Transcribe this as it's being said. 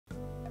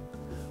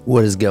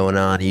What is going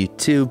on,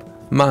 YouTube?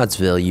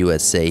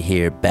 ModzvilleUSA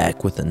here,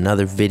 back with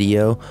another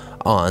video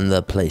on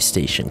the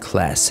PlayStation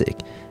Classic.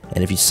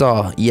 And if you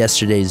saw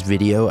yesterday's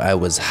video, I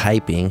was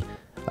hyping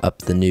up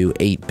the new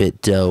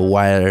 8-bit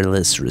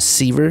wireless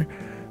receiver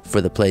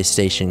for the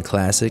PlayStation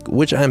Classic,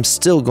 which I'm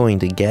still going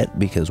to get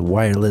because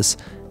wireless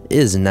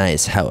is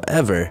nice.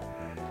 However,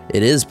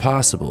 it is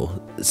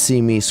possible.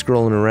 See me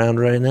scrolling around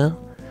right now?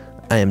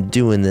 I am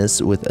doing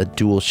this with a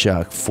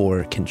DualShock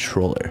 4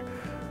 controller.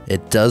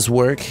 It does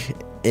work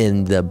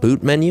in the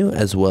boot menu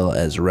as well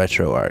as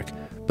Retroarch,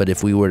 but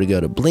if we were to go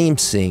to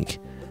Bleemsync,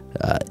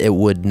 it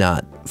would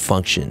not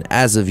function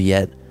as of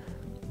yet,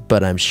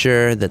 but I'm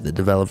sure that the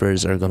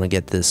developers are going to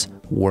get this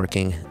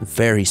working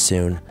very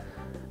soon.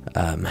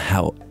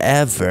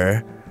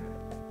 However,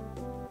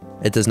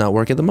 it does not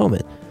work at the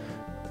moment.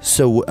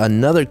 So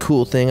another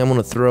cool thing, I'm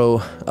going to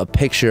throw a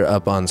picture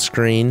up on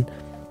screen,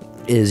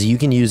 is you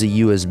can use a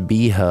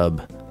USB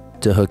hub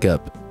to hook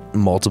up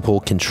multiple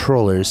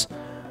controllers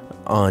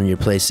on your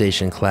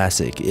PlayStation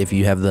Classic. If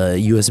you have the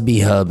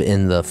USB hub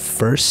in the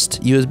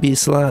first USB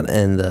slot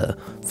and the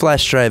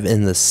flash drive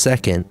in the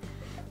second,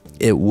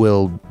 it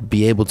will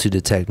be able to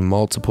detect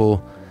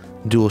multiple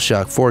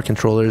DualShock 4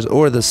 controllers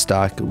or the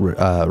stock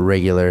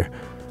regular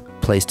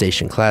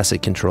PlayStation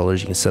Classic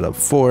controllers. You can set up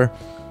 4.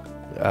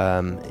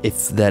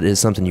 If that is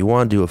something you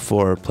want, do a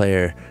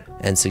 4-player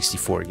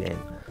N64 game.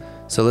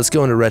 So let's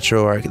go into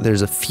Retroarch.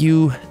 There's a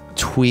few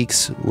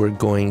tweaks we're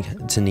going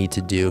to need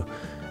to do.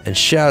 And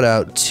shout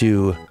out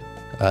to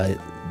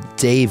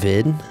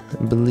David,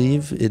 I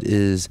believe it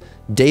is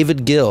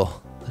David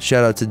Gill.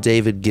 Shout out to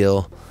David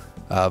Gill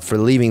for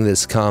leaving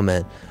this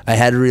comment. I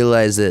had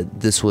realized that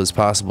this was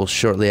possible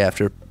shortly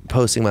after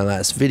posting my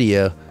last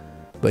video,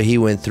 but he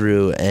went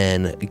through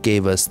and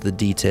gave us the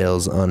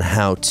details on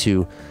how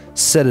to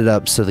set it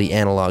up so the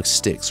analog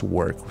sticks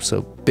work.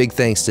 So big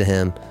thanks to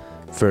him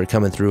for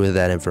coming through with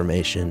that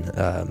information.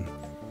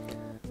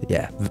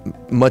 Yeah,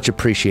 much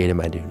appreciated,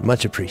 my dude.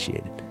 Much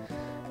appreciated.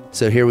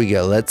 So here we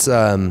go. Let's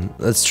try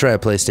a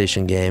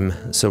PlayStation game.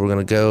 So we're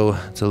gonna go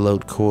to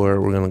load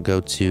core. We're gonna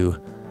go to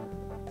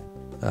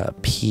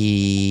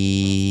PSX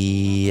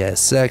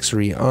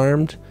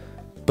rearmed.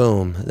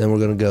 Boom. Then we're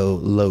gonna go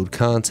load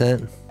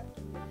content,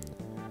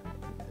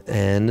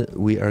 and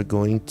we are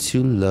going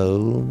to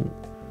load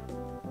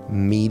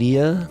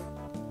media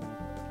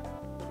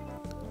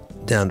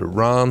down to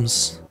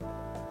ROMs,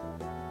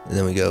 and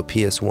then we go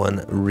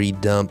PS1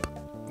 redump.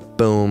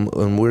 Boom.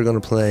 And we're gonna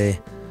play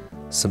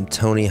some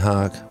Tony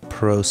Hawk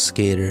Pro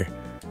Skater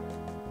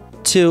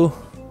 2,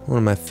 one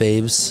of my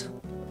faves.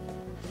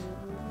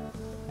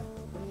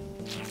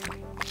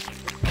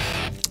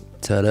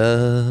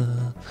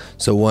 Ta-da!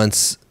 So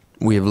once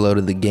we have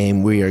loaded the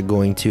game, we are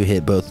going to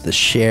hit both the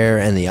share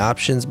and the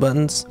options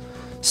buttons,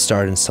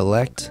 start and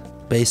select,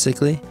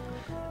 basically.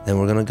 Then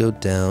we're gonna go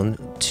down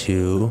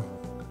to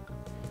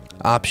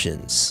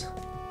options,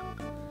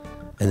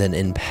 and then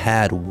in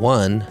pad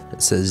 1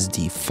 it says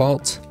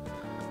default.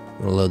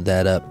 We'll load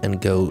that up and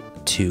go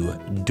to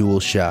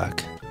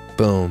DualShock.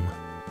 Boom.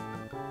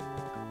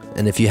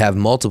 And if you have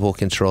multiple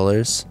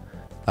controllers,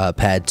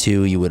 pad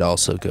 2, you would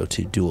also go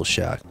to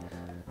DualShock.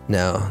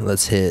 Now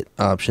let's hit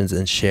options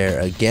and share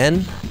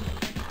again.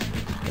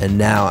 And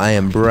now I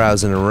am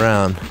browsing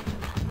around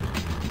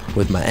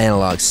with my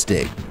analog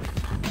stick.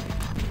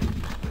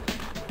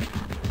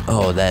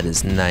 Oh, that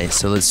is nice.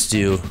 So let's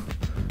do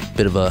a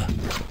bit of a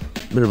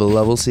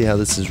level, see how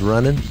this is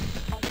running.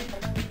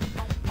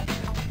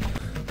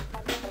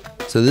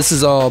 So this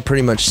is all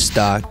pretty much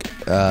stock.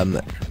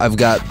 I've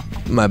got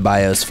my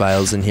BIOS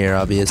files in here,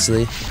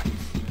 obviously,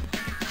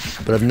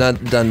 but I've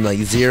not done like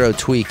zero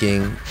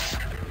tweaking,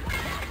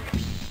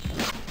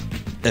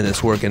 and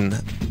it's working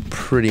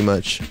pretty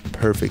much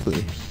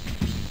perfectly.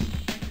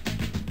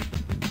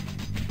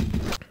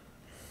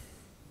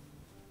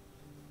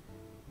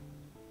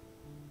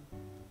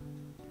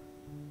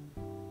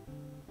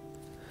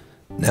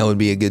 Now would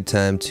be a good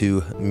time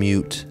to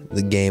mute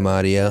the game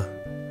audio,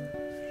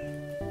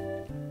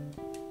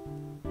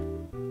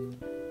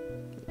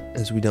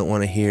 as we don't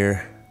want to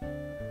hear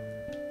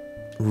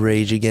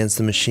Rage Against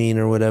the Machine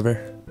or whatever.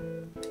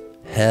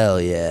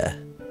 Hell yeah,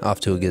 off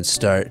to a good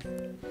start.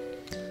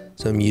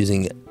 So I'm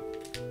using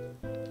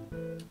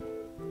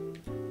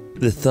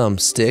the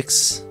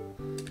thumbsticks,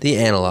 the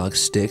analog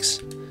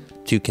sticks,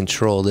 to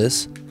control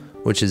this,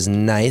 which is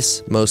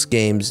nice. Most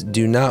games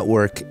do not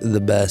work the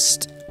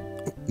best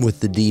with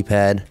the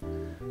D-pad.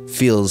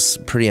 Feels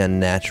pretty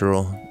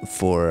unnatural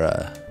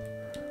for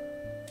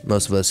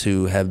most of us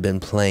who have been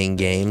playing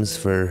games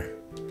for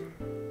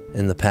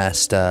in the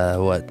past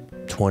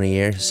 20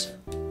 years.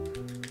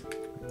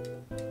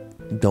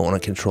 Don't want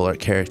to control our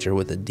character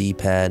with a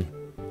D-pad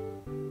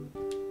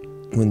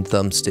when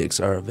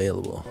thumbsticks are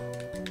available.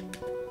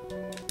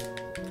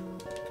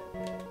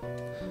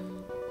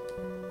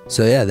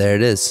 So yeah, there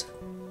it is.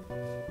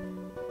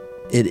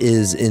 It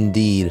is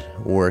indeed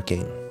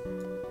working.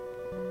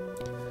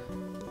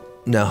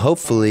 Now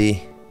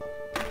hopefully,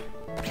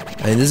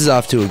 I mean, this is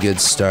off to a good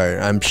start.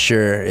 I'm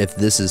sure if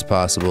this is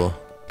possible,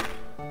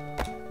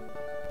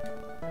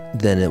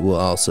 then it will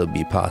also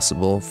be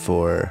possible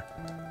for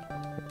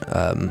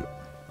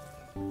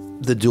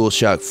the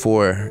DualShock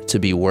 4 to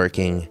be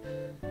working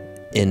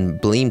in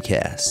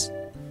Bleemcast.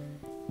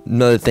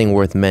 Another thing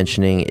worth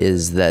mentioning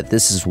is that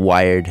this is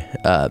wired.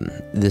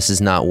 This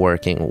is not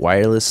working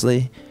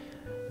wirelessly.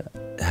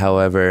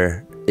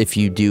 However, if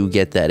you do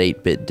get that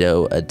 8-bit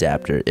DOE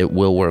adapter, it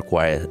will work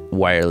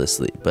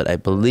wirelessly. But I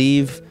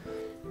believe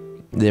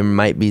there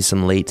might be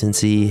some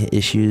latency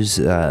issues.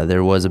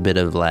 There was a bit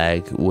of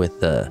lag with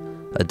the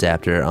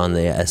adapter on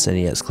the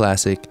SNES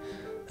Classic.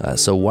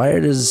 So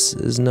wired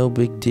is no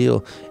big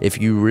deal.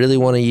 If you really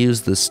want to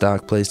use the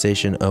stock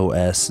PlayStation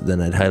OS, then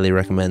I'd highly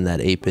recommend that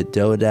 8-bit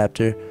DOE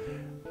adapter.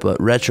 But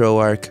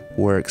Retroarch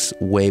works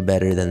way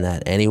better than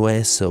that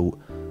anyway, so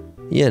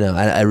you know,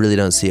 I really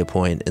don't see a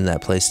point in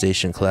that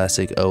PlayStation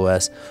Classic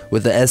OS.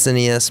 With the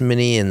SNES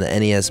Mini and the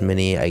NES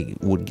Mini, I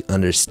would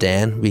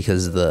understand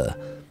because the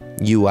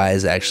UI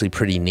is actually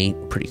pretty neat,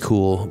 pretty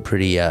cool,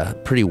 pretty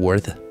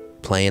worth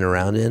playing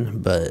around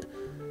in. But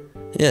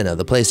you know,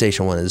 the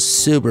PlayStation 1 is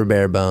super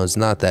bare bones,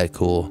 not that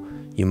cool.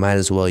 You might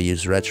as well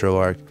use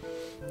Retroarch.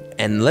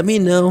 And let me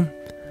know.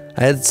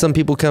 I had some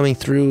people coming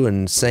through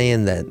and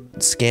saying that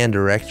Scan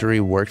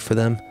Directory worked for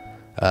them.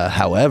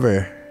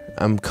 However,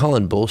 I'm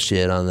calling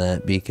bullshit on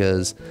that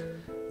because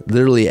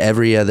literally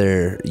every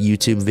other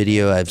YouTube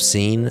video I've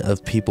seen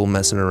of people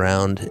messing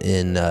around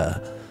in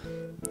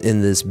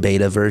this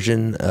beta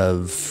version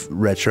of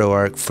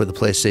Retroarch for the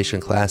PlayStation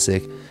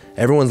Classic,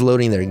 everyone's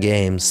loading their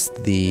games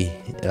the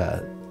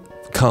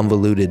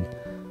convoluted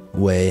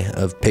way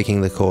of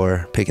picking the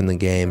core, picking the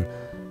game.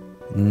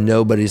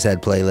 Nobody's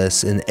had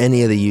playlists in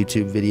any of the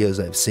YouTube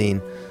videos I've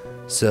seen.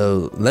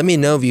 So let me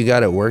know if you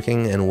got it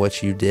working and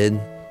what you did.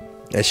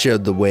 I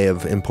showed the way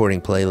of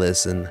importing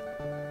playlists and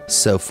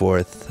so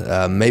forth.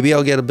 Maybe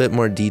I'll get a bit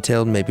more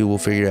detailed. Maybe we'll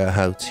figure out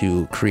how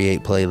to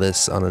create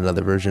playlists on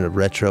another version of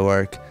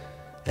Retroarch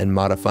and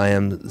modify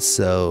them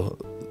so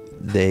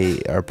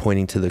they are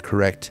pointing to the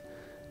correct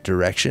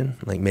direction.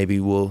 Like maybe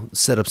we'll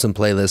set up some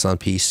playlists on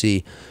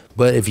PC.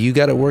 But if you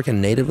got it working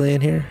natively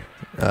in here,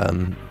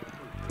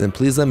 then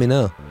please let me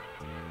know.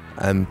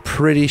 I'm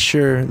pretty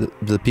sure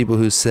the people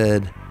who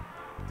said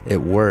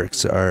it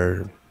works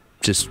are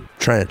just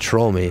trying to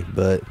troll me,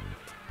 but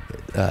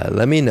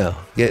let me know.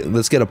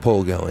 Let's get a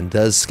poll going.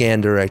 Does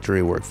Scan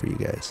Directory work for you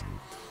guys?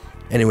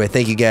 Anyway,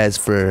 thank you guys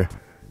for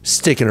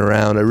sticking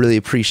around. I really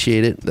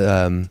appreciate it.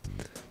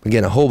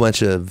 Again, a whole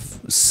bunch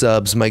of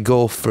subs. My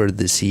goal for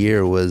this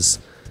year was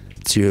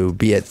to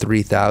be at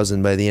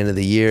 3,000 by the end of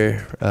the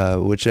year,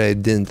 which I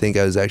didn't think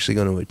I was actually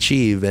going to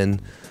achieve,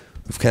 and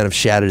we've kind of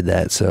shattered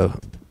that. So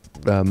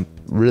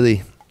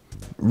really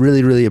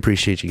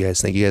appreciate you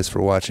guys. Thank you guys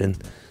for watching.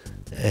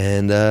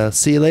 And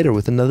see you later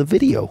with another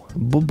video.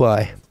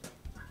 Bye-bye.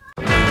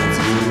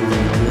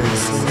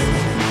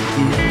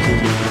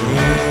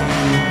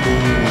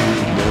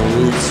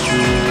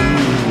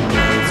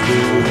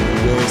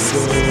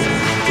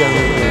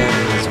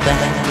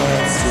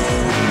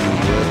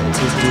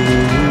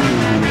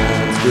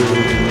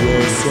 Don't